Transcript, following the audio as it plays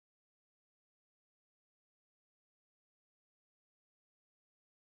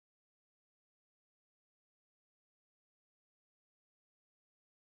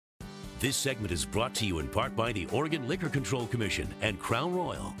This segment is brought to you in part by the Oregon Liquor Control Commission and Crown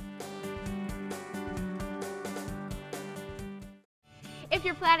Royal. If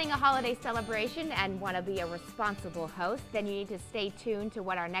you're planning a holiday celebration and want to be a responsible host, then you need to stay tuned to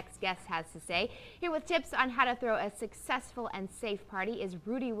what our next guest has to say. Here with tips on how to throw a successful and safe party is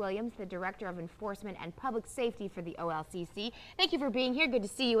Rudy Williams, the Director of Enforcement and Public Safety for the OLCC. Thank you for being here. Good to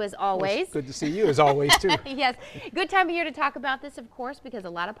see you as always. Well, good to see you as always, too. Yes. Good time of year to talk about this, of course, because a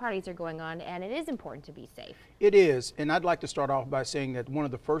lot of parties are going on, and it is important to be safe. It is, and I'd like to start off by saying that one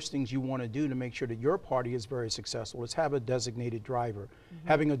of the first things you want to do to make sure that your party is very successful is have a designated driver.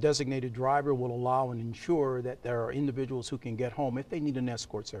 Having a designated driver will allow and ensure that there are individuals who can get home if they need an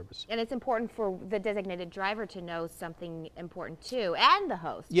escort service. And it's important for the designated driver to know something important too, and the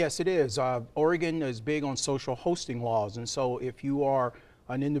host. Yes, it is. Oregon is big on social hosting laws, and so if you are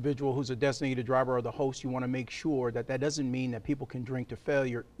an individual who's a designated driver or the host, you want to make sure that that doesn't mean that people can drink to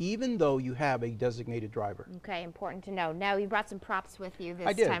failure, even though you have a designated driver. Okay, important to know. Now, you brought some props with you this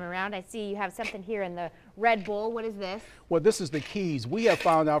I did. time around. I see you have something here in the Red Bull. What is this? Well, this is the keys. We have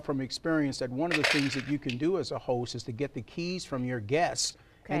found out from experience that one of the things that you can do as a host is to get the keys from your guests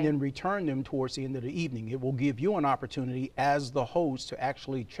and then return them towards the end of the evening. It will give you an opportunity as the host to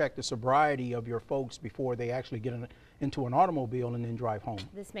actually check the sobriety of your folks before they actually get into an automobile and then drive home.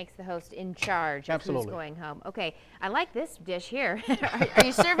 This makes the host in charge of Absolutely. who's going home. Okay, I like this dish here. Are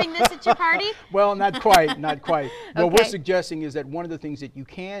you serving this at your party? Well, not quite, not quite. What Okay. we're suggesting is that one of the things that you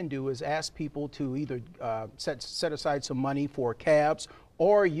can do is ask people to either set aside some money for cabs,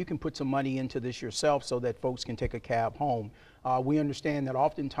 or you can put some money into this yourself so that folks can take a cab home. We understand that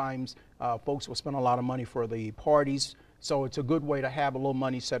oftentimes folks will spend a lot of money for the parties, so it's a good way to have a little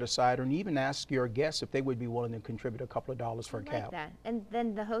money set aside, and even ask your guests if they would be willing to contribute a couple of dollars for a cab. I like that. And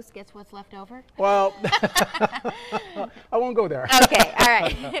then the host gets what's left over? Well, I won't go there. Okay, all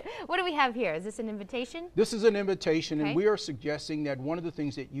right. What do we have here? Is this an invitation? This is an invitation, Okay. and we are suggesting that one of the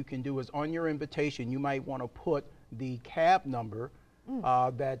things that you can do is on your invitation, you might want to put the cab number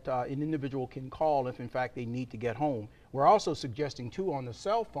that an individual can call if in fact they need to get home. We're also suggesting too on the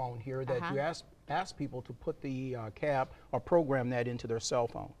cell phone here that you ask people to put the cab or program that into their cell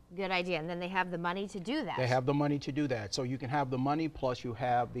phone. Good idea. And then they have the money to do that. They have the money to do that. So you can have the money, plus you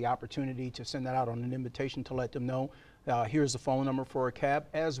have the opportunity to send that out on an invitation to let them know here's the phone number for a cab,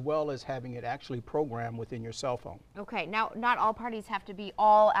 as well as having it actually programmed within your cell phone. Okay, now not all parties have to be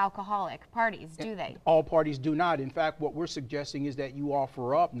all alcoholic parties, do they? All parties do not. In fact, what we're suggesting is that you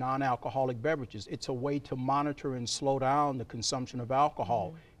offer up non-alcoholic beverages. It's a way to monitor and slow down the consumption of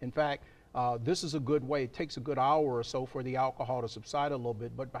alcohol. In fact, this is a good way. It takes a good hour or so for the alcohol to subside a little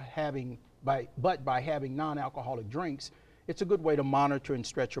bit, but by having non-alcoholic drinks, it's a good way to monitor and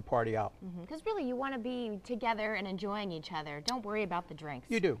stretch your party out. Because really you want to be together and enjoying each other. Don't worry about the drinks.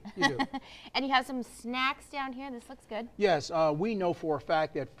 You do, you do. And you have some snacks down here. This looks good. Yes, we know for a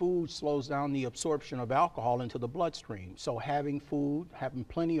fact that food slows down the absorption of alcohol into the bloodstream. So having food, having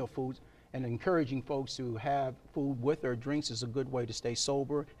plenty of food, and encouraging folks to have food with their drinks is a good way to stay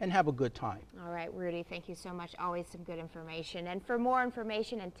sober and have a good time. All right, Rudy, thank you so much. Always some good information. And for more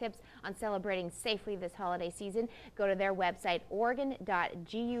information and tips on celebrating safely this holiday season, go to their website,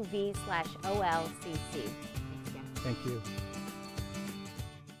 oregon.gov/OLCC. Thanks again. Thank you.